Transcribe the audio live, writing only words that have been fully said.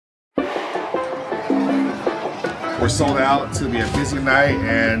We're sold out. It's gonna be a busy night,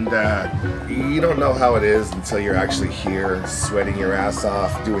 and you don't know how it is until you're actually here, sweating your ass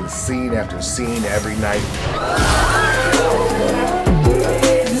off, doing scene after scene every night.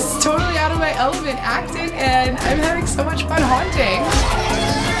 This is totally out of my element acting, and I'm having so much fun haunting.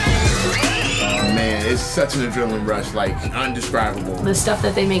 Man, it's such an adrenaline rush, like undescribable. The stuff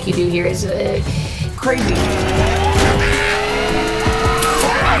that they make you do here is crazy.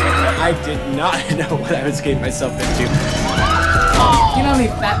 I did not know what I was getting myself into. You know how many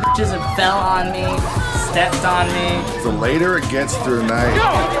fat bitches have fell on me, stepped on me? The later it gets through the night,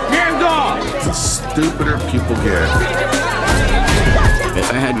 the stupider people get.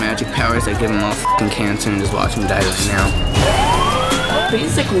 If I had magic powers, I'd give them all f***ing cancer and just watch them die right now.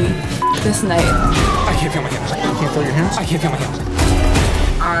 Basically, this night. I can't feel my hands. You can't feel your hands? I can't feel my hands.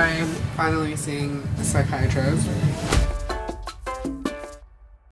 I'm finally seeing a psychiatrist.